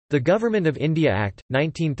The Government of India Act,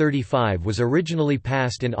 1935 was originally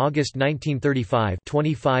passed in August 1935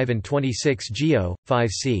 25 and 26 Geo.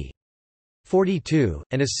 5c. 42,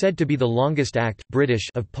 and is said to be the longest Act British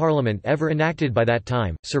of Parliament ever enacted by that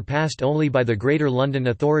time, surpassed only by the Greater London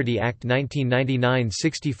Authority Act 1999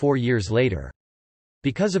 64 years later.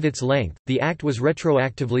 Because of its length, the Act was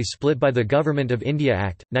retroactively split by the Government of India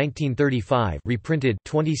Act, 1935 reprinted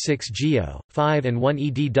 26 Geo. 5 and 1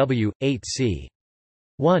 EDW, 8c.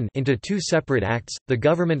 1 into two separate acts, the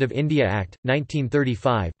Government of India Act,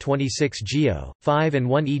 1935 26 Geo. 5 and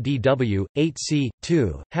 1 EDW, 8c.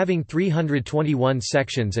 2, having 321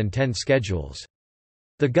 sections and 10 schedules.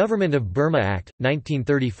 The Government of Burma Act,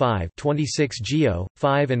 1935 26 Geo.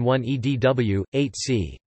 5 and 1 EDW,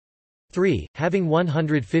 8c. 3, having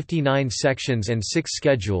 159 sections and 6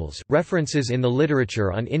 schedules. References in the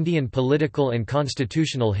literature on Indian political and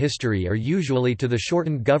constitutional history are usually to the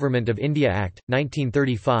shortened Government of India Act,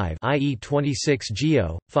 1935, i.e. 26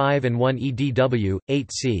 Geo. 5 and 1 EDW,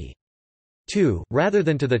 8c. 2, rather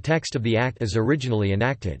than to the text of the Act as originally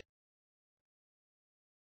enacted.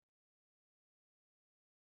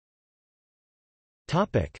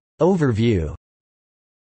 Overview.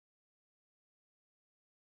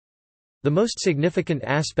 The most significant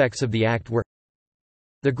aspects of the Act were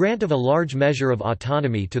the grant of a large measure of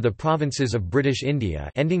autonomy to the provinces of British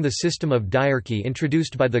India, ending the system of diarchy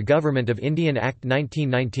introduced by the Government of Indian Act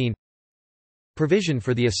 1919, provision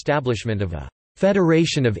for the establishment of a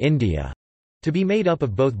Federation of India, to be made up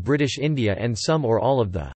of both British India and some or all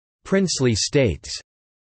of the princely states,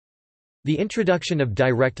 the introduction of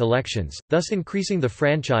direct elections, thus increasing the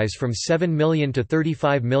franchise from 7 million to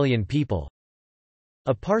 35 million people,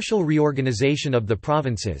 a partial reorganisation of the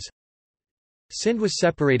provinces. Sindh was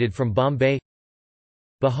separated from Bombay.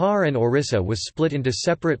 Bihar and Orissa was split into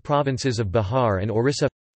separate provinces of Bihar and Orissa.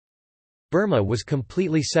 Burma was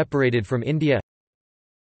completely separated from India.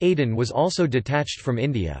 Aden was also detached from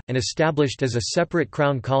India, and established as a separate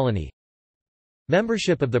crown colony.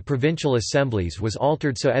 Membership of the provincial assemblies was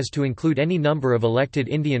altered so as to include any number of elected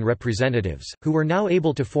Indian representatives, who were now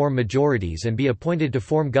able to form majorities and be appointed to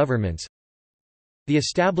form governments. The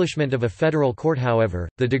establishment of a federal court. However,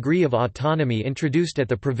 the degree of autonomy introduced at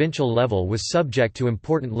the provincial level was subject to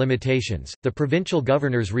important limitations. The provincial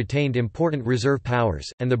governors retained important reserve powers,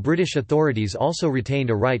 and the British authorities also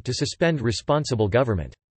retained a right to suspend responsible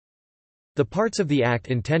government. The parts of the Act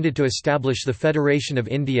intended to establish the Federation of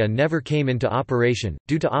India never came into operation,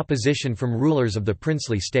 due to opposition from rulers of the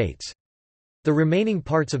princely states. The remaining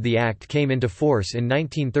parts of the Act came into force in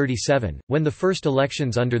 1937, when the first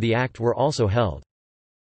elections under the Act were also held.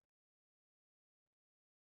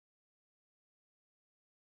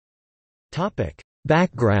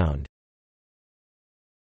 Background.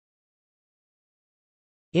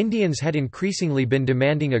 Indians had increasingly been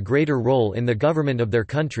demanding a greater role in the government of their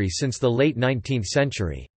country since the late 19th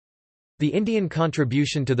century. The Indian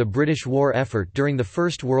contribution to the British war effort during the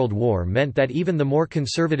First World War meant that even the more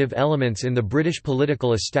conservative elements in the British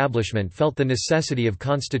political establishment felt the necessity of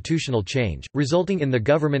constitutional change, resulting in the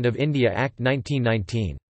Government of India Act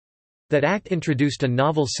 1919. That Act introduced a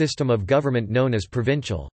novel system of government known as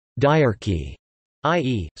provincial diarchy,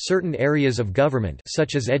 i.e., certain areas of government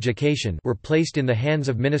such as education were placed in the hands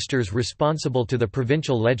of ministers responsible to the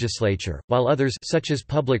provincial legislature, while others such as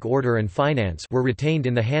public order and finance were retained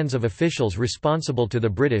in the hands of officials responsible to the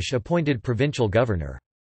British-appointed provincial governor.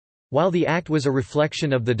 While the Act was a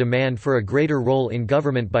reflection of the demand for a greater role in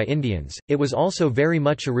government by Indians, it was also very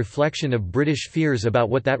much a reflection of British fears about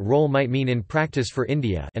what that role might mean in practice for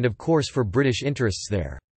India and of course for British interests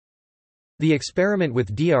there. The experiment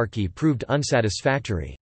with diarchy proved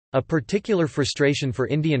unsatisfactory. A particular frustration for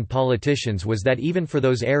Indian politicians was that even for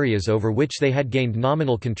those areas over which they had gained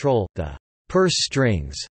nominal control, the purse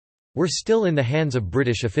strings were still in the hands of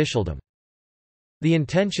British officialdom. The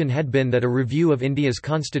intention had been that a review of India's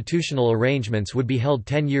constitutional arrangements would be held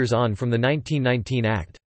 10 years on from the 1919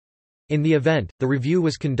 Act. In the event, the review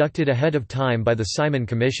was conducted ahead of time by the Simon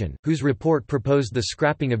Commission, whose report proposed the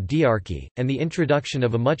scrapping of diarchy, and the introduction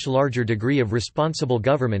of a much larger degree of responsible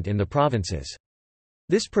government in the provinces.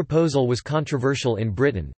 This proposal was controversial in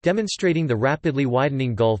Britain, demonstrating the rapidly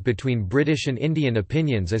widening gulf between British and Indian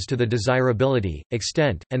opinions as to the desirability,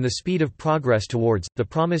 extent, and the speed of progress towards the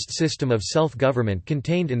promised system of self-government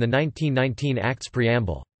contained in the 1919 Act's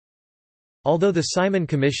preamble. Although the Simon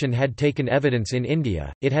Commission had taken evidence in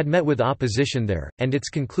India, it had met with opposition there, and its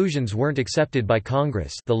conclusions weren't accepted by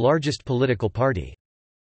Congress, the largest political party.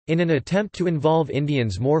 In an attempt to involve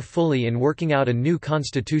Indians more fully in working out a new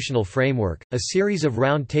constitutional framework, a series of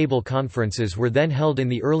round-table conferences were then held in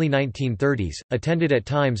the early 1930s, attended at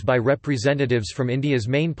times by representatives from India's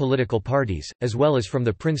main political parties, as well as from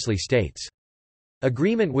the princely states.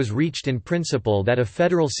 Agreement was reached in principle that a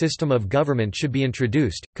federal system of government should be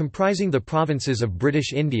introduced, comprising the provinces of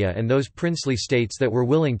British India and those princely states that were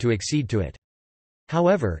willing to accede to it.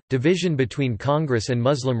 However, division between Congress and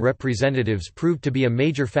Muslim representatives proved to be a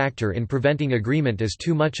major factor in preventing agreement as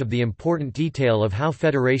too much of the important detail of how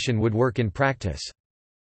federation would work in practice.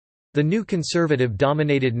 The new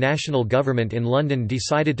Conservative-dominated national government in London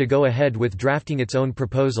decided to go ahead with drafting its own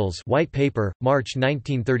proposals White Paper, March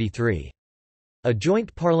 1933. A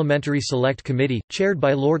joint parliamentary select committee, chaired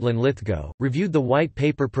by Lord Linlithgow, reviewed the White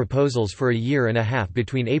Paper proposals for a year and a half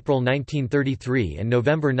between April 1933 and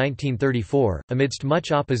November 1934, amidst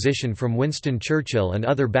much opposition from Winston Churchill and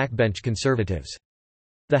other backbench Conservatives.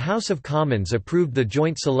 The House of Commons approved the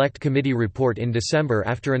Joint Select Committee report in December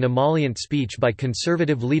after an emollient speech by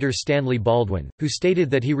Conservative leader Stanley Baldwin, who stated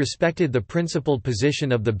that he respected the principled position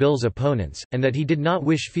of the bill's opponents, and that he did not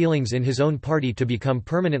wish feelings in his own party to become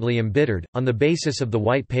permanently embittered. On the basis of the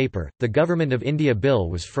White Paper, the Government of India Bill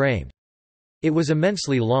was framed. It was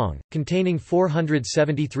immensely long, containing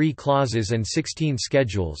 473 clauses and 16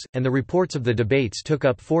 schedules, and the reports of the debates took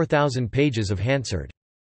up 4,000 pages of Hansard.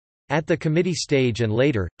 At the committee stage and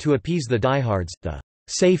later, to appease the diehards, the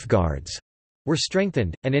safeguards were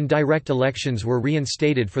strengthened, and indirect elections were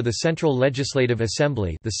reinstated for the Central Legislative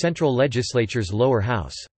Assembly, the central legislature's lower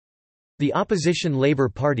house. The opposition Labour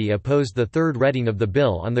Party opposed the third reading of the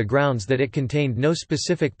bill on the grounds that it contained no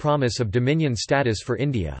specific promise of dominion status for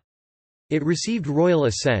India. It received royal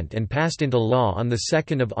assent and passed into law on 2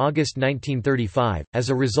 August 1935. As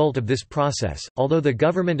a result of this process, although the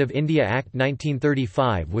Government of India Act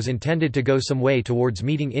 1935 was intended to go some way towards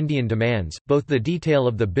meeting Indian demands, both the detail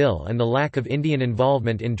of the bill and the lack of Indian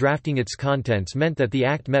involvement in drafting its contents meant that the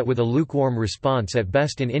Act met with a lukewarm response at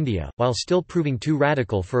best in India, while still proving too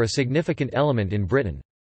radical for a significant element in Britain.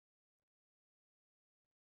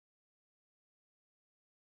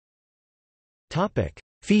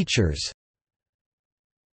 Features.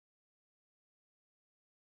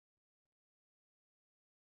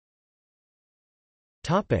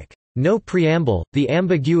 No preamble, the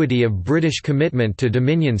ambiguity of British commitment to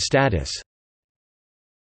dominion status.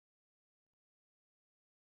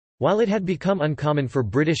 While it had become uncommon for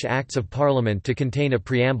British Acts of Parliament to contain a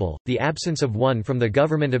preamble, the absence of one from the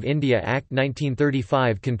Government of India Act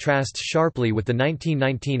 1935 contrasts sharply with the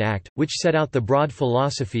 1919 Act, which set out the broad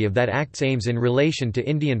philosophy of that Act's aims in relation to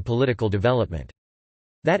Indian political development.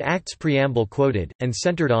 That Act's preamble quoted, and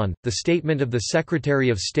centred on, the statement of the Secretary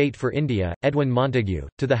of State for India, Edwin Montagu,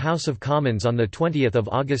 to the House of Commons on 20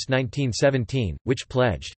 August 1917, which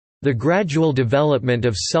pledged, "...the gradual development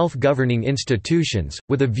of self-governing institutions,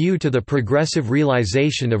 with a view to the progressive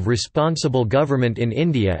realisation of responsible government in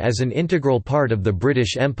India as an integral part of the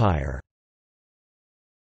British Empire."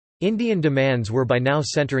 Indian demands were by now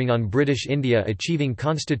centering on British India achieving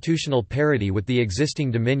constitutional parity with the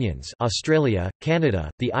existing dominions Australia,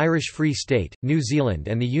 Canada, the Irish Free State, New Zealand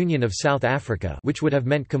and the Union of South Africa, which would have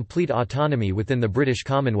meant complete autonomy within the British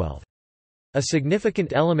Commonwealth. A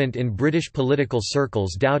significant element in British political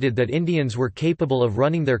circles doubted that Indians were capable of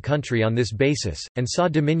running their country on this basis, and saw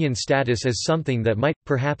dominion status as something that might,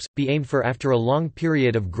 perhaps, be aimed for after a long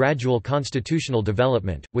period of gradual constitutional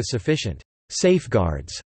development, with sufficient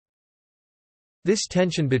safeguards. This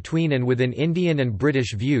tension between and within Indian and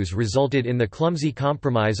British views resulted in the clumsy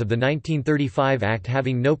compromise of the 1935 Act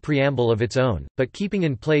having no preamble of its own, but keeping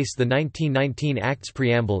in place the 1919 Act's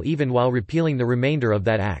preamble even while repealing the remainder of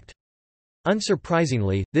that Act.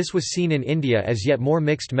 Unsurprisingly, this was seen in India as yet more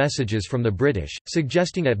mixed messages from the British,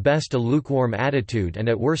 suggesting at best a lukewarm attitude and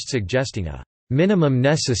at worst suggesting a minimum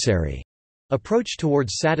necessary approach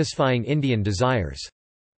towards satisfying Indian desires.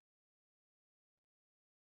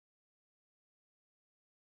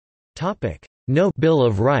 No Bill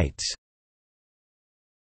of Rights.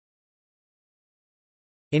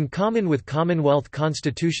 In common with Commonwealth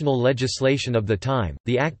constitutional legislation of the time,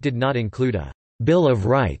 the Act did not include a Bill of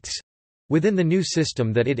Rights within the new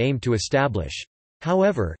system that it aimed to establish.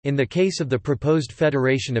 However, in the case of the proposed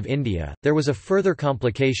Federation of India, there was a further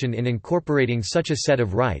complication in incorporating such a set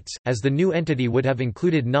of rights, as the new entity would have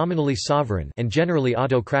included nominally sovereign and generally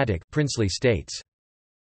autocratic princely states.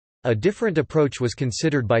 A different approach was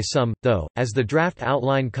considered by some, though, as the draft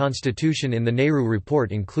outline constitution in the Nehru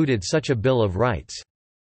Report included such a Bill of Rights.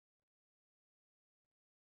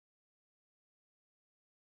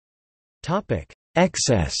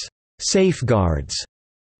 Excess safeguards.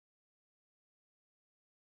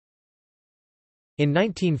 In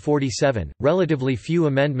 1947, relatively few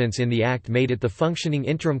amendments in the Act made it the functioning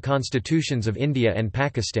interim constitutions of India and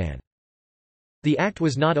Pakistan. The Act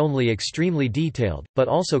was not only extremely detailed, but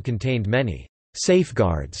also contained many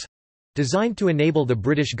safeguards designed to enable the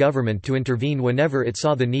British government to intervene whenever it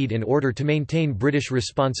saw the need in order to maintain British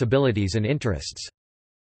responsibilities and interests.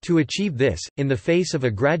 To achieve this, in the face of a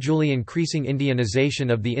gradually increasing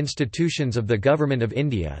Indianization of the institutions of the Government of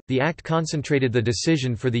India, the Act concentrated the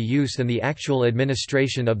decision for the use and the actual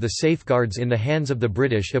administration of the safeguards in the hands of the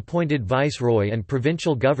British-appointed Viceroy and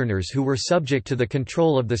provincial governors who were subject to the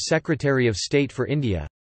control of the Secretary of State for India.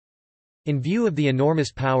 In view of the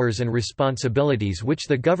enormous powers and responsibilities which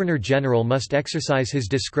the Governor-General must exercise his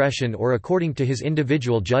discretion or according to his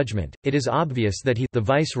individual judgment, it is obvious that he, the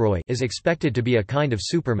Viceroy, is expected to be a kind of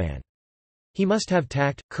Superman. He must have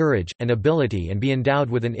tact, courage, and ability and be endowed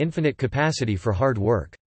with an infinite capacity for hard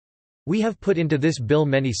work. "We have put into this bill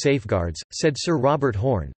many safeguards," said Sir Robert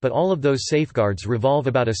Horne, "but all of those safeguards revolve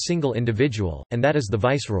about a single individual, and that is the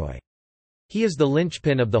Viceroy. He is the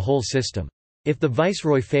linchpin of the whole system. If the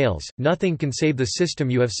Viceroy fails, nothing can save the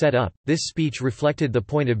system you have set up." This speech reflected the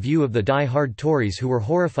point of view of the die-hard Tories who were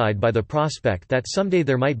horrified by the prospect that someday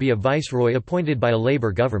there might be a Viceroy appointed by a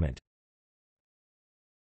Labour government.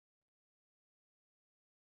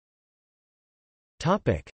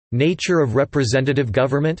 Nature of representative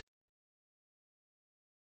government.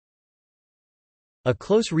 A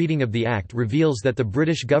close reading of the Act reveals that the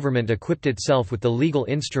British government equipped itself with the legal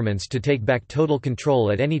instruments to take back total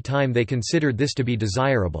control at any time they considered this to be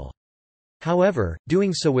desirable. However,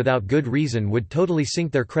 doing so without good reason would totally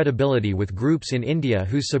sink their credibility with groups in India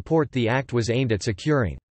whose support the Act was aimed at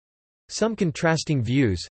securing. Some contrasting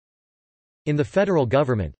views. In the federal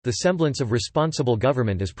government, the semblance of responsible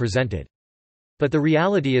government is presented. But the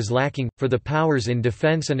reality is lacking, for the powers in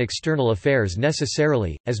defence and external affairs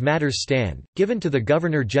necessarily, as matters stand, given to the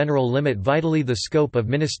Governor-General limit vitally the scope of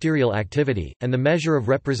ministerial activity, and the measure of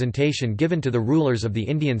representation given to the rulers of the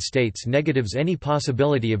Indian states negatives any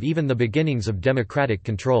possibility of even the beginnings of democratic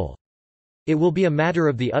control. It will be a matter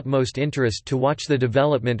of the utmost interest to watch the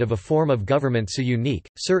development of a form of government so unique.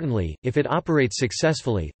 Certainly, if it operates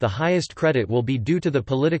successfully, the highest credit will be due to the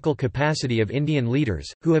political capacity of Indian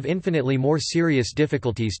leaders, who have infinitely more serious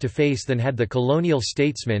difficulties to face than had the colonial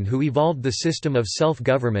statesmen who evolved the system of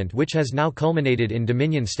self-government which has now culminated in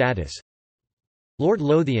dominion status. Lord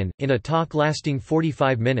Lothian, in a talk lasting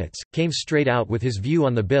 45 minutes, came straight out with his view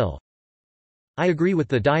on the bill. "I agree with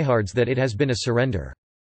the diehards that it has been a surrender.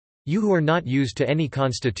 You who are not used to any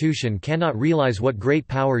constitution cannot realize what great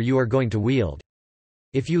power you are going to wield.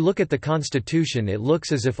 If you look at the constitution, it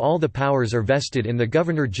looks as if all the powers are vested in the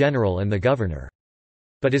Governor-General and the Governor.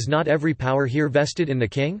 But is not every power here vested in the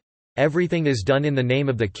King? Everything is done in the name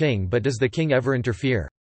of the King, but does the King ever interfere?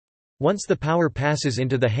 Once the power passes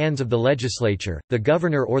into the hands of the legislature, the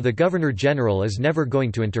Governor or the Governor-General is never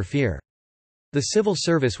going to interfere. The civil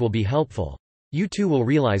service will be helpful. You too will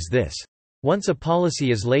realize this. Once a policy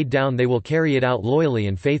is laid down, they will carry it out loyally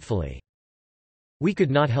and faithfully. We could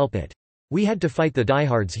not help it. We had to fight the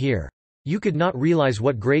diehards here. You could not realize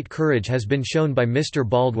what great courage has been shown by Mr.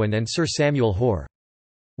 Baldwin and Sir Samuel Hoare.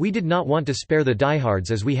 We did not want to spare the diehards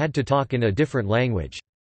as we had to talk in a different language."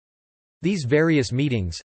 These various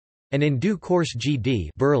meetings, and in due course G.D.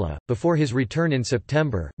 Birla, before his return in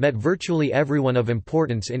September, met virtually everyone of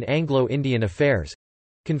importance in Anglo-Indian affairs,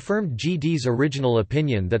 confirmed G.D.'s original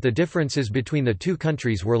opinion that the differences between the two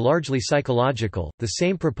countries were largely psychological, the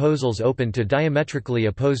same proposals open to diametrically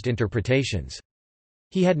opposed interpretations.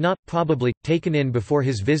 He had not, probably, taken in before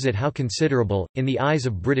his visit how considerable, in the eyes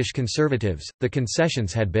of British conservatives, the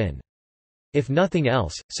concessions had been. If nothing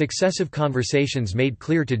else, successive conversations made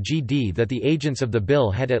clear to G.D. that the agents of the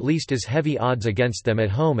bill had at least as heavy odds against them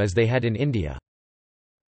at home as they had in India.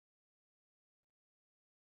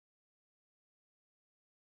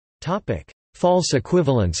 False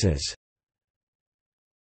equivalences.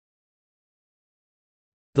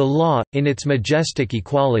 The law, in its majestic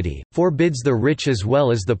equality, forbids the rich as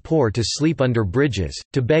well as the poor to sleep under bridges,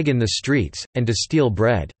 to beg in the streets, and to steal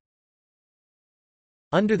bread.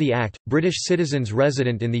 Under the Act, British citizens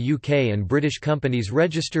resident in the UK and British companies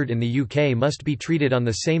registered in the UK must be treated on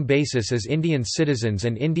the same basis as Indian citizens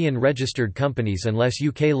and Indian registered companies unless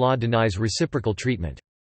UK law denies reciprocal treatment.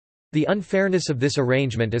 The unfairness of this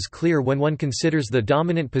arrangement is clear when one considers the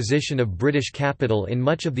dominant position of British capital in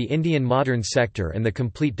much of the Indian modern sector and the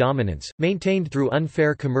complete dominance, maintained through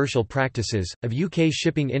unfair commercial practices, of UK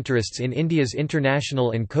shipping interests in India's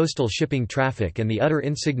international and coastal shipping traffic and the utter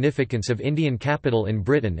insignificance of Indian capital in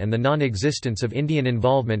Britain and the non-existence of Indian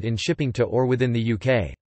involvement in shipping to or within the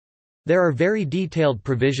UK. There are very detailed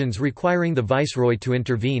provisions requiring the Viceroy to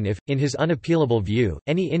intervene if, in his unappealable view,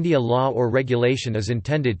 any India law or regulation is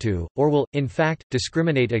intended to, or will, in fact,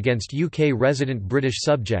 discriminate against UK resident British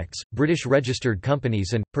subjects, British registered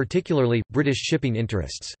companies and, particularly, British shipping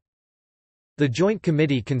interests. The Joint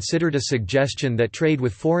Committee considered a suggestion that trade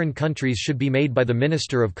with foreign countries should be made by the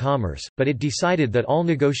Minister of Commerce, but it decided that all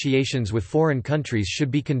negotiations with foreign countries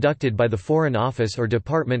should be conducted by the Foreign Office or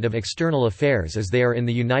Department of External Affairs as they are in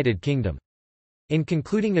the United Kingdom. In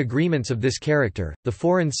concluding agreements of this character, the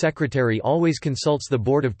Foreign Secretary always consults the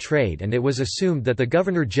Board of Trade, and it was assumed that the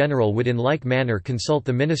Governor-General would in like manner consult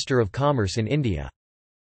the Minister of Commerce in India.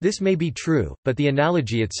 This may be true, but the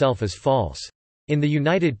analogy itself is false. In the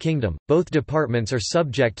United Kingdom, both departments are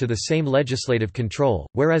subject to the same legislative control,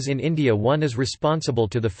 whereas in India one is responsible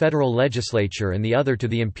to the federal legislature and the other to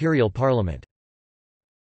the imperial parliament.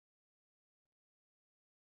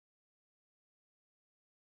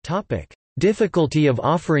 Difficulty of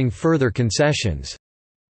offering further concessions.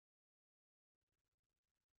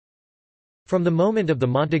 From the moment of the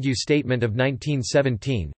Montagu Statement of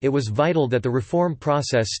 1917, it was vital that the reform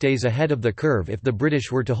process stays ahead of the curve if the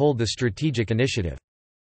British were to hold the strategic initiative.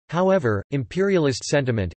 However, imperialist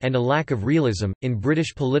sentiment, and a lack of realism, in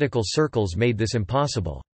British political circles made this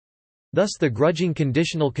impossible. Thus the grudging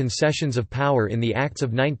conditional concessions of power in the Acts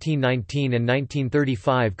of 1919 and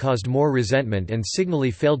 1935 caused more resentment and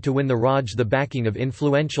signally failed to win the Raj the backing of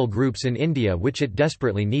influential groups in India which it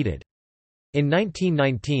desperately needed. In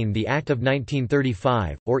 1919 the Act of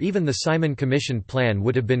 1935, or even the Simon Commission Plan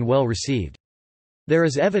would have been well received. There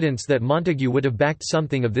is evidence that Montagu would have backed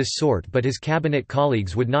something of this sort but his cabinet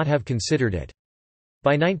colleagues would not have considered it.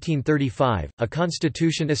 By 1935, a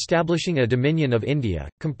constitution establishing a Dominion of India,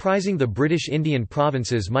 comprising the British Indian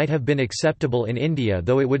provinces might have been acceptable in India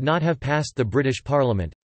though it would not have passed the British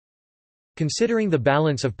Parliament. Considering the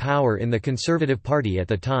balance of power in the Conservative Party at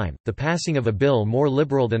the time, the passing of a bill more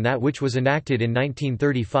liberal than that which was enacted in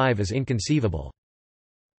 1935 is inconceivable.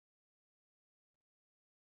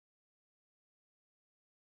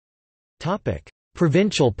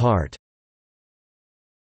 Provincial part.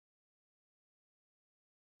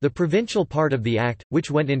 The provincial part of the Act, which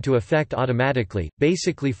went into effect automatically,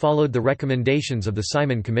 basically followed the recommendations of the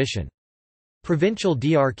Simon Commission. Provincial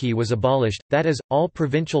diarchy was abolished, that is, all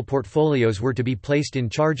provincial portfolios were to be placed in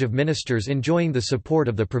charge of ministers enjoying the support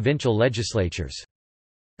of the provincial legislatures.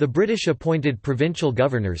 The British appointed provincial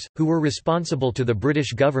governors, who were responsible to the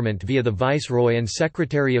British government via the Viceroy and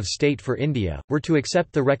Secretary of State for India, were to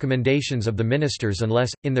accept the recommendations of the ministers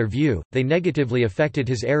unless, in their view, they negatively affected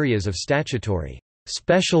his areas of statutory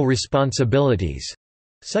special responsibilities,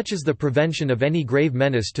 such as the prevention of any grave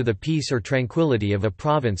menace to the peace or tranquility of a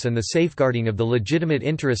province and the safeguarding of the legitimate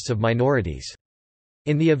interests of minorities.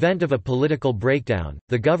 In the event of a political breakdown,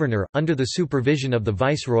 the governor, under the supervision of the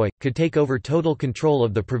viceroy, could take over total control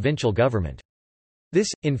of the provincial government. This,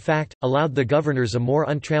 in fact, allowed the governors a more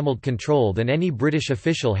untrammeled control than any British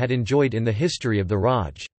official had enjoyed in the history of the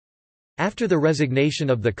Raj. After the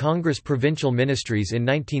resignation of the Congress provincial ministries in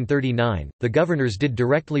 1939, the governors did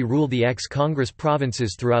directly rule the ex-Congress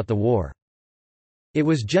provinces throughout the war. It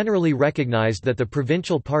was generally recognized that the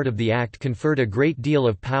provincial part of the Act conferred a great deal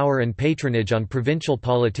of power and patronage on provincial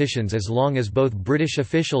politicians as long as both British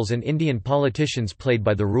officials and Indian politicians played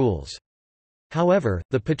by the rules. However,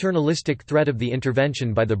 the paternalistic threat of the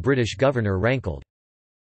intervention by the British governor rankled.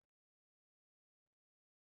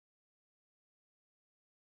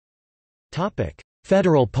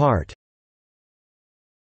 Federal part.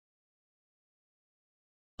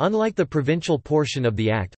 Unlike the provincial portion of the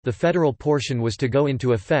Act, the federal portion was to go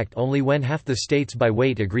into effect only when half the states by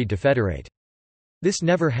weight agreed to federate. This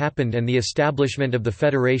never happened and the establishment of the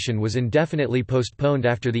federation was indefinitely postponed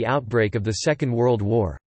after the outbreak of the Second World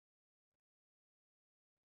War.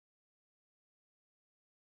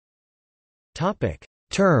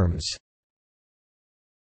 Terms.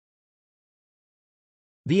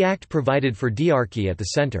 The Act provided for diarchy at the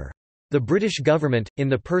centre. The British government, in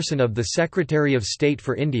the person of the Secretary of State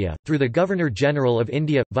for India, through the Governor-General of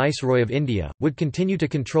India, Viceroy of India, would continue to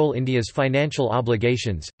control India's financial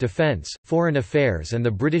obligations, defence, foreign affairs and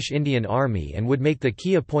the British Indian Army and would make the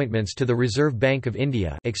key appointments to the Reserve Bank of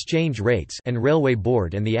India, exchange rates and Railway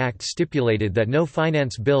Board, and the Act stipulated that no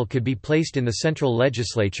finance bill could be placed in the central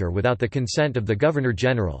legislature without the consent of the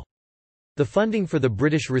Governor-General. The funding for the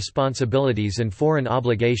British responsibilities and foreign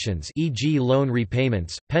obligations, e.g. loan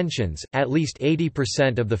repayments, pensions, at least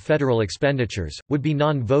 80% of the federal expenditures, would be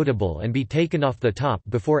non-votable and be taken off the top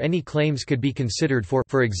before any claims could be considered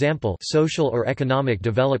for example, social or economic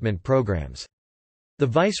development programs. The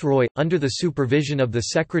Viceroy, under the supervision of the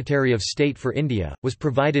Secretary of State for India, was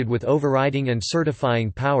provided with overriding and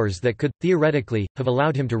certifying powers that could, theoretically, have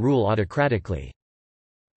allowed him to rule autocratically.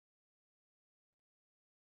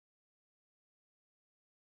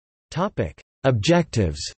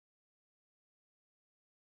 Objectives.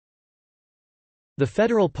 The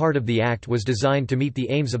federal part of the Act was designed to meet the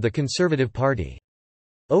aims of the Conservative Party.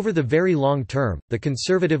 Over the very long term, the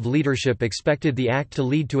Conservative leadership expected the Act to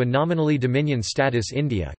lead to a nominally Dominion status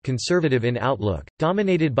India, conservative in outlook,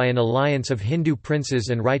 dominated by an alliance of Hindu princes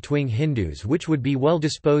and right-wing Hindus which would be well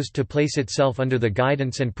disposed to place itself under the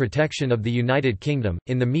guidance and protection of the United Kingdom.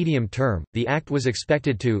 In the medium term, the Act was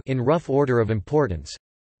expected to, in rough order of importance,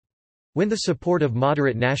 win the support of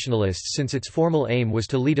moderate nationalists since its formal aim was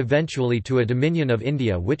to lead eventually to a Dominion of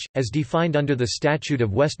India which, as defined under the Statute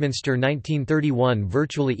of Westminster 1931,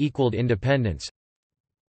 virtually equalled independence,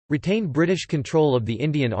 retain British control of the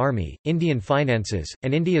Indian Army, Indian finances,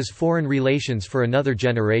 and India's foreign relations for another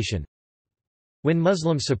generation, win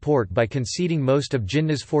Muslim support by conceding most of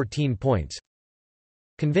Jinnah's 14 points,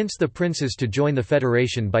 convince the princes to join the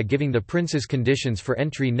federation by giving the princes conditions for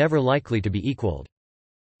entry never likely to be equalled.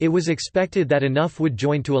 It was expected that enough would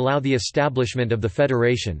join to allow the establishment of the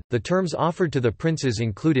federation. The terms offered to the princes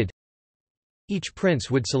included: each prince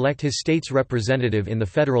would select his state's representative in the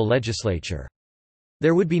federal legislature.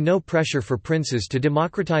 There would be no pressure for princes to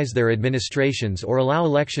democratize their administrations or allow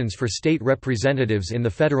elections for state representatives in the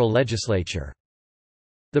federal legislature.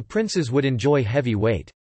 The princes would enjoy heavy weight.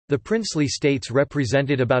 The princely states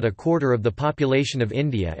represented about a quarter of the population of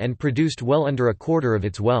India and produced well under a quarter of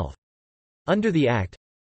its wealth. Under the Act,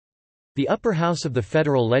 the upper house of the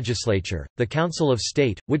federal legislature, the Council of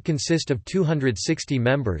State, would consist of 260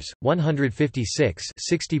 members, 156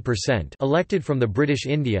 60% elected from the British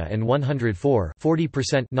India and 104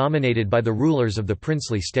 40% nominated by the rulers of the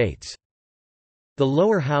princely states. The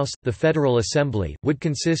lower house, the Federal Assembly, would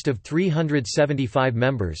consist of 375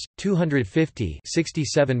 members, 250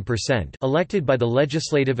 67% elected by the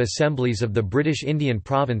legislative assemblies of the British Indian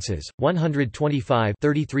provinces, 125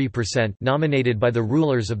 33% nominated by the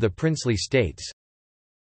rulers of the princely states.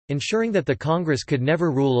 Ensuring that the Congress could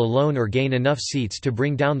never rule alone or gain enough seats to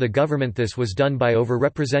bring down the government. This was done by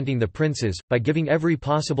over-representing the princes, by giving every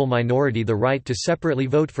possible minority the right to separately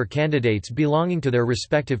vote for candidates belonging to their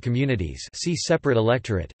respective communities, see separate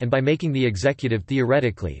electorate, and by making the executive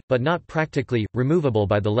theoretically, but not practically, removable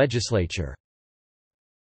by the legislature.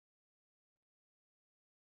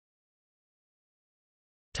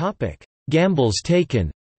 Gambles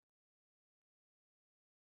taken.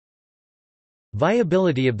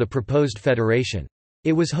 Viability of the proposed federation.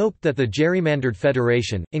 It was hoped that the gerrymandered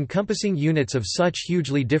federation, encompassing units of such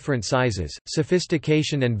hugely different sizes,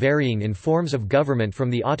 sophistication and varying in forms of government from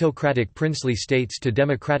the autocratic princely states to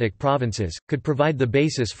democratic provinces, could provide the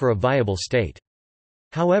basis for a viable state.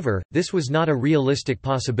 However, this was not a realistic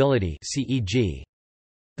possibility, c.e.g.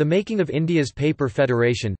 The Making of India's Paper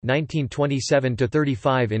Federation,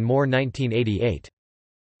 1927–35 in Moore 1988.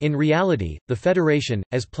 In reality, the federation,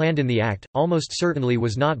 as planned in the Act, almost certainly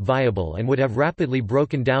was not viable and would have rapidly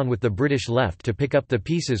broken down with the British left to pick up the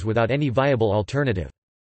pieces without any viable alternative.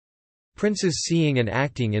 Princes seeing and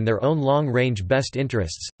acting in their own long-range best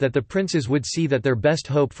interests, that the princes would see that their best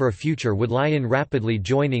hope for a future would lie in rapidly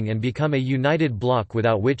joining and become a united bloc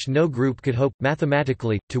without which no group could hope,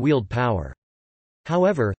 mathematically, to wield power.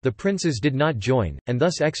 However, the princes did not join, and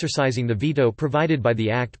thus exercising the veto provided by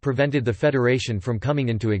the Act prevented the federation from coming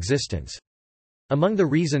into existence. Among the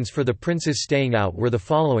reasons for the princes staying out were the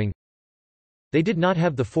following: they did not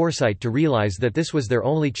have the foresight to realize that this was their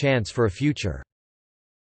only chance for a future.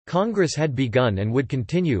 Congress had begun and would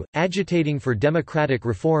continue, agitating for democratic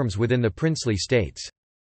reforms within the princely states.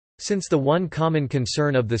 Since the one common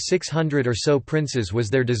concern of the 600 or so princes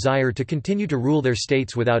was their desire to continue to rule their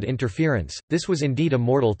states without interference, this was indeed a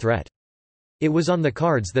mortal threat. It was on the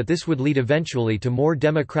cards that this would lead eventually to more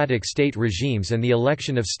democratic state regimes and the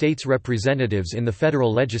election of states' representatives in the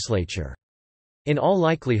federal legislature. In all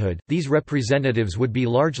likelihood, these representatives would be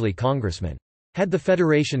largely congressmen. Had the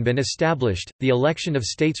federation been established, the election of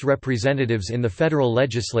states' representatives in the federal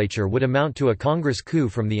legislature would amount to a Congress coup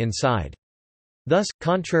from the inside. Thus,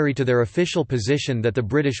 contrary to their official position that the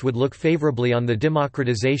British would look favourably on the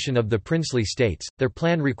democratisation of the princely states, their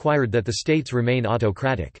plan required that the states remain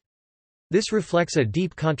autocratic. This reflects a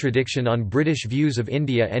deep contradiction on British views of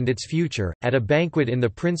India and its future. At a banquet in the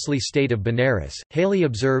princely state of Benares, Haley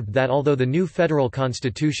observed that although the new federal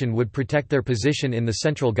constitution would protect their position in the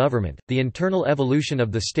central government, the internal evolution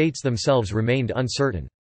of the states themselves remained uncertain.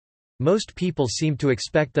 Most people seemed to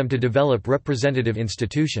expect them to develop representative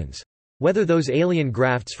institutions. Whether those alien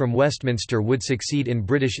grafts from Westminster would succeed in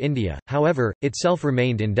British India, however, itself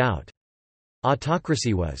remained in doubt.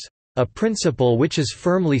 Autocracy was a principle which is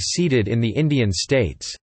firmly seated in the Indian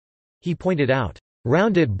states, he pointed out.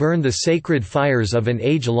 Round it burn the sacred fires of an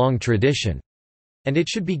age-long tradition, and it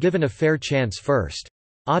should be given a fair chance first.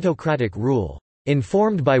 Autocratic rule,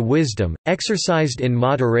 informed by wisdom, exercised in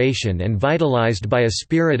moderation and vitalized by a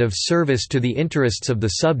spirit of service to the interests of the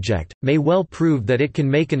subject, may well prove that it can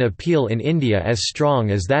make an appeal in India as strong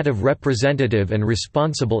as that of representative and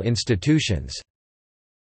responsible institutions.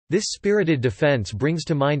 This spirited defense brings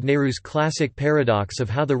to mind Nehru's classic paradox of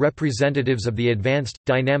how the representatives of the advanced,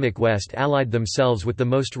 dynamic West allied themselves with the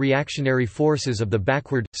most reactionary forces of the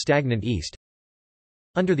backward, stagnant East.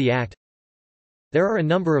 Under the Act, there are a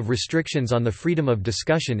number of restrictions on the freedom of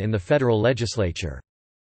discussion in the federal legislature.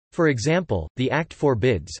 For example, the Act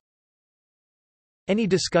forbids any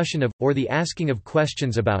discussion of, or the asking of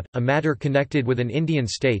questions about, a matter connected with an Indian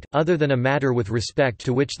state, other than a matter with respect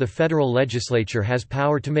to which the federal legislature has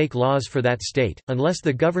power to make laws for that state, unless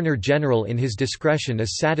the Governor-General in his discretion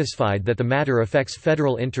is satisfied that the matter affects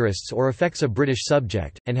federal interests or affects a British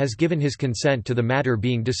subject, and has given his consent to the matter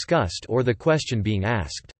being discussed or the question being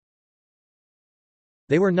asked.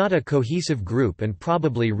 They were not a cohesive group and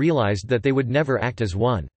probably realized that they would never act as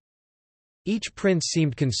one. Each prince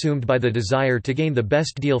seemed consumed by the desire to gain the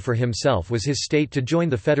best deal for himself was his state to join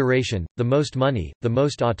the federation, the most money, the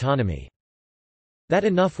most autonomy. That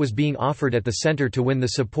enough was being offered at the centre to win the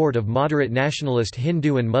support of moderate nationalist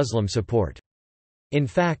Hindu and Muslim support. In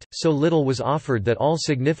fact, so little was offered that all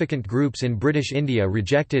significant groups in British India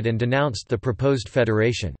rejected and denounced the proposed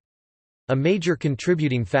federation. A major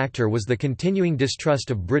contributing factor was the continuing distrust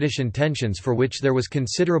of British intentions for which there was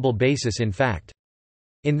considerable basis in fact.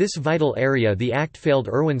 In this vital area the Act failed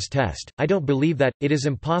Irwin's test. I don't believe that, it is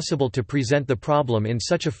impossible to present the problem in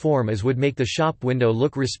such a form as would make the shop window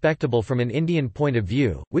look respectable from an Indian point of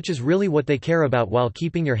view, which is really what they care about while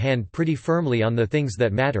keeping your hand pretty firmly on the things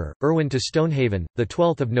that matter. Irwin to Stonehaven,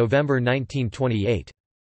 12 November 1928.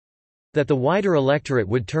 That the wider electorate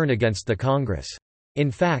would turn against the Congress. In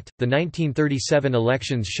fact, the 1937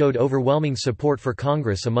 elections showed overwhelming support for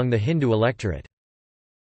Congress among the Hindu electorate.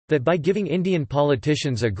 That by giving Indian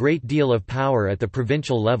politicians a great deal of power at the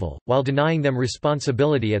provincial level, while denying them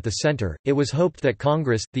responsibility at the centre, it was hoped that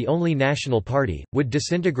Congress, the only national party, would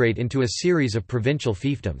disintegrate into a series of provincial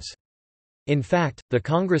fiefdoms. In fact, the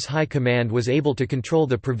Congress High Command was able to control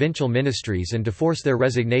the provincial ministries and to force their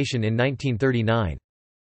resignation in 1939.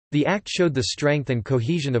 The Act showed the strength and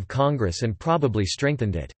cohesion of Congress and probably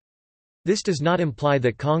strengthened it. This does not imply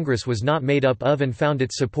that Congress was not made up of and found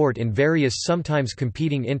its support in various sometimes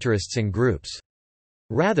competing interests and groups.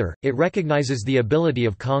 Rather, it recognizes the ability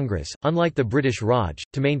of Congress, unlike the British Raj,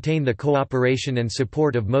 to maintain the cooperation and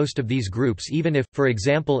support of most of these groups even if, for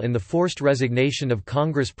example in the forced resignation of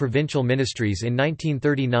Congress provincial ministries in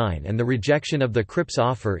 1939 and the rejection of the Cripps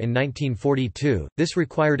offer in 1942, this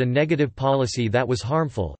required a negative policy that was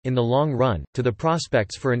harmful, in the long run, to the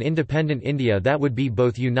prospects for an independent India that would be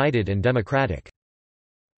both united and democratic.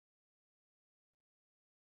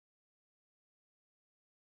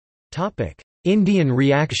 Indian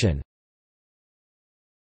reaction.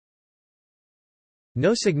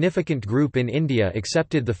 No significant group in India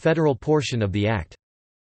accepted the federal portion of the Act.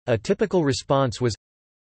 A typical response was,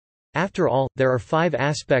 after all, there are 5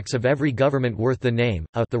 aspects of every government worth the name: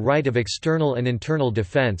 a, the right of external and internal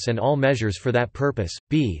defence and all measures for that purpose;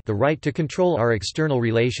 b, the right to control our external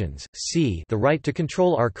relations; c, the right to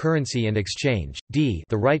control our currency and exchange; d,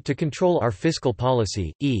 the right to control our fiscal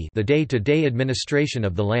policy; e, the day-to-day administration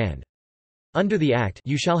of the land. Under the Act,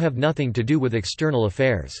 you shall have nothing to do with external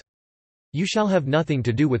affairs. You shall have nothing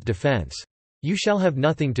to do with defence. You shall have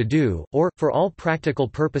nothing to do, or, for all practical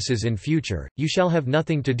purposes in future, you shall have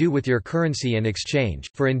nothing to do with your currency and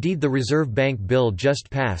exchange, for indeed the Reserve Bank Bill just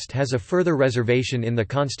passed has a further reservation in the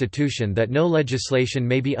Constitution that no legislation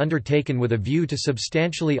may be undertaken with a view to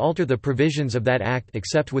substantially alter the provisions of that Act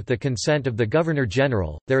except with the consent of the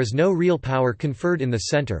Governor-General. There is no real power conferred in the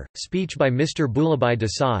centre. Speech by Mr. Bhulabhai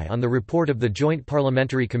Desai on the report of the Joint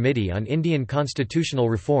Parliamentary Committee on Indian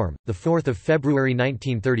Constitutional Reform, 4 February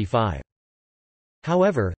 1935.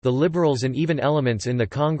 However, the Liberals and even elements in the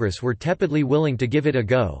Congress were tepidly willing to give it a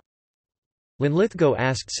go. Linlithgow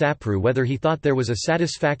asked Sapru whether he thought there was a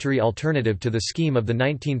satisfactory alternative to the scheme of the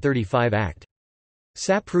 1935 Act.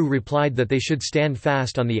 Sapru replied that they should stand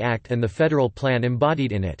fast on the Act and the federal plan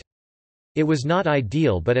embodied in it. It was not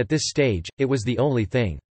ideal, but at this stage, it was the only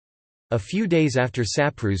thing. A few days after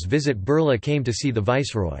Sapru's visit, Birla came to see the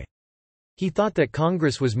Viceroy. He thought that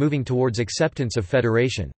Congress was moving towards acceptance of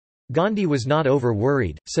federation. Gandhi was not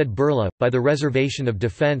over-worried, said Birla, by the reservation of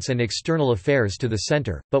defence and external affairs to the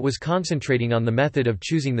centre, but was concentrating on the method of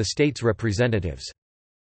choosing the state's representatives.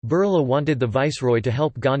 Birla wanted the viceroy to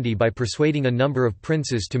help Gandhi by persuading a number of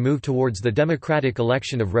princes to move towards the democratic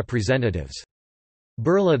election of representatives.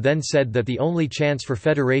 Birla then said that the only chance for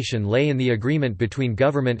federation lay in the agreement between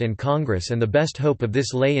government and Congress, and the best hope of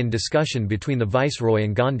this lay in discussion between the viceroy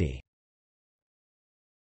and Gandhi.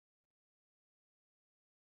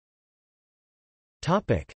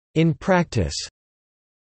 In practice,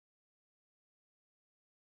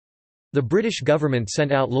 the British government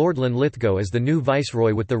sent out Lord Linlithgow as the new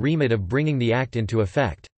viceroy with the remit of bringing the Act into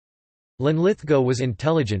effect. Linlithgow was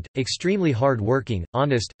intelligent, extremely hard-working,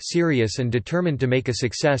 honest, serious and determined to make a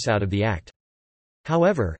success out of the Act.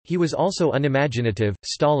 However, he was also unimaginative,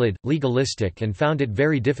 stolid, legalistic and found it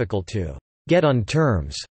very difficult to «get on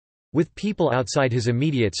terms» with people outside his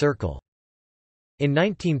immediate circle. In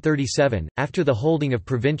 1937, after the holding of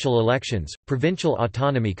provincial elections, provincial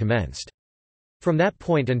autonomy commenced. From that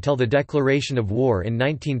point until the declaration of war in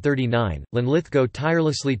 1939, Linlithgow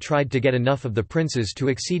tirelessly tried to get enough of the princes to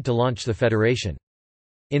accede to launch the federation.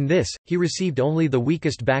 In this, he received only the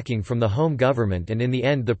weakest backing from the home government, and in the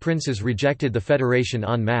end the princes rejected the federation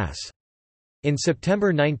en masse. In September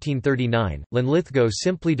 1939, Linlithgow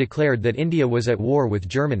simply declared that India was at war with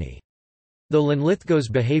Germany. Though Linlithgow's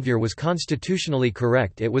behaviour was constitutionally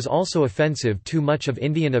correct, it was also offensive to much of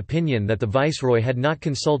Indian opinion that the viceroy had not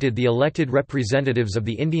consulted the elected representatives of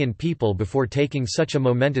the Indian people before taking such a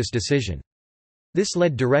momentous decision. This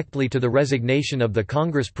led directly to the resignation of the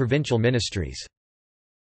Congress provincial ministries.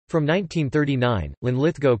 From 1939,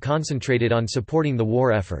 Linlithgow concentrated on supporting the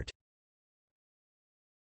war effort.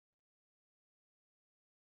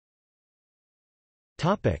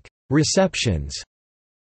 Receptions.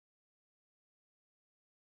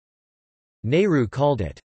 Nehru called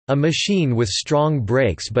it, "a machine with strong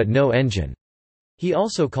brakes but no engine." He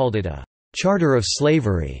also called it a "charter of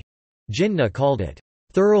slavery." Jinnah called it,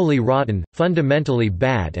 "thoroughly rotten, fundamentally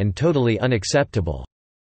bad and totally unacceptable."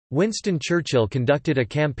 Winston Churchill conducted a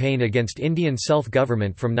campaign against Indian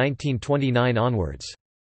self-government from 1929 onwards.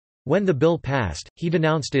 When the bill passed, he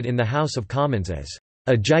denounced it in the House of Commons as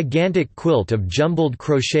a gigantic quilt of jumbled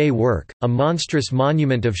crochet work, a monstrous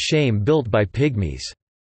monument of shame built by pygmies.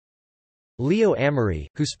 Leo Amory,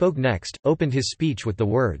 who spoke next, opened his speech with the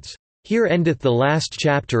words, "Here endeth the last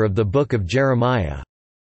chapter of the book of Jeremiah,"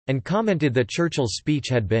 and commented that Churchill's speech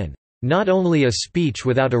had been, "not only a speech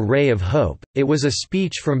without a ray of hope, it was a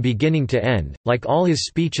speech from beginning to end, like all his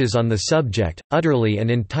speeches on the subject, utterly and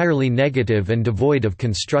entirely negative and devoid of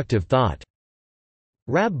constructive thought."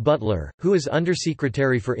 Rab Butler, who as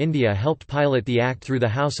Undersecretary for India helped pilot the Act through the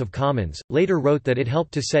House of Commons, later wrote that it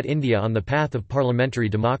helped to set India on the path of parliamentary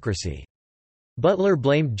democracy. Butler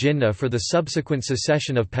blamed Jinnah for the subsequent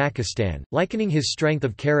secession of Pakistan, likening his strength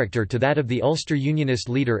of character to that of the Ulster Unionist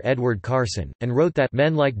leader Edward Carson, and wrote that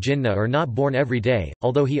men like Jinnah are not born every day,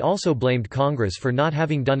 although he also blamed Congress for not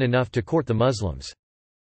having done enough to court the Muslims.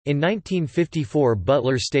 In 1954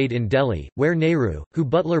 Butler stayed in Delhi, where Nehru, who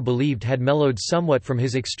Butler believed had mellowed somewhat from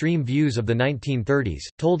his extreme views of the 1930s,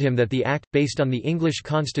 told him that the Act, based on the English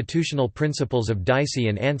constitutional principles of Dicey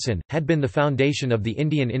and Anson, had been the foundation of the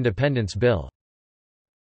Indian Independence Bill.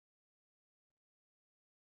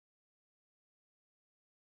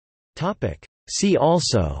 See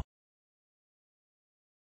also: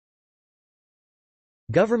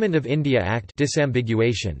 Government of India Act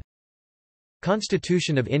disambiguation,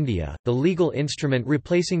 Constitution of India, the legal instrument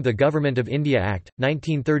replacing the Government of India Act,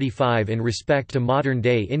 1935 in respect to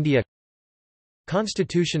modern-day India.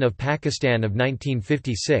 Constitution of Pakistan of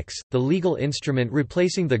 1956, the legal instrument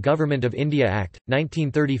replacing the Government of India Act,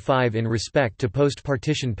 1935 in respect to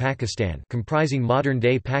post-partition Pakistan comprising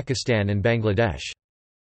modern-day Pakistan and Bangladesh.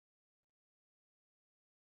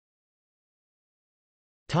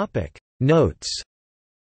 Notes.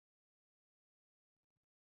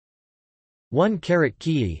 1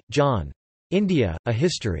 Key, John. India, A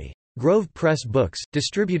History. Grove Press Books,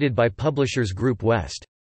 distributed by Publishers Group West.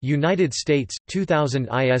 United States, 2000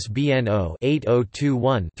 ISBN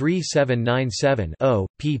 0-8021-3797-0,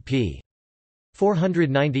 pp.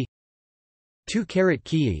 490. 2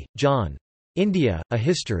 Key, John. India, A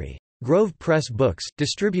History. Grove Press Books,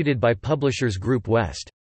 distributed by Publishers Group West.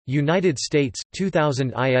 United States,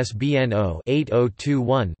 2000 ISBN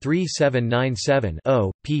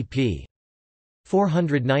 0-8021-3797-0, pp.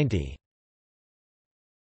 490.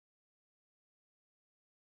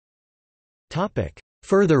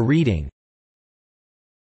 Further reading.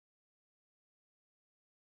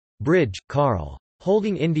 Bridge, Carl.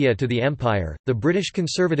 Holding India to the Empire, the British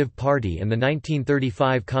Conservative Party and the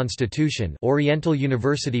 1935 Constitution, Oriental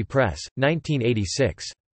University Press, 1986.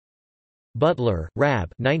 Butler,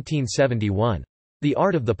 Rab, 1971. The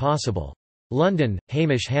Art of the Possible. London,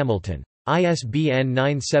 Hamish Hamilton. ISBN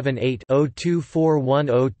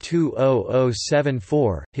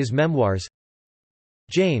 978-0241020074. His Memoirs.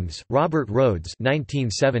 James, Robert Rhodes,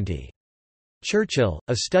 1970. Churchill,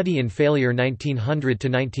 A Study in Failure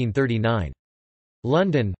 1900–1939.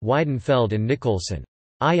 London, Weidenfeld and Nicholson.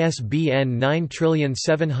 ISBN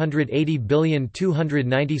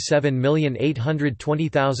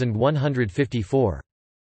 9780297820154.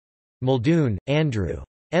 Muldoon, Andrew.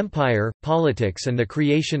 Empire, Politics and the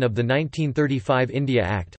Creation of the 1935 India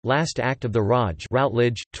Act, Last Act of the Raj,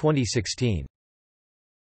 Routledge, 2016.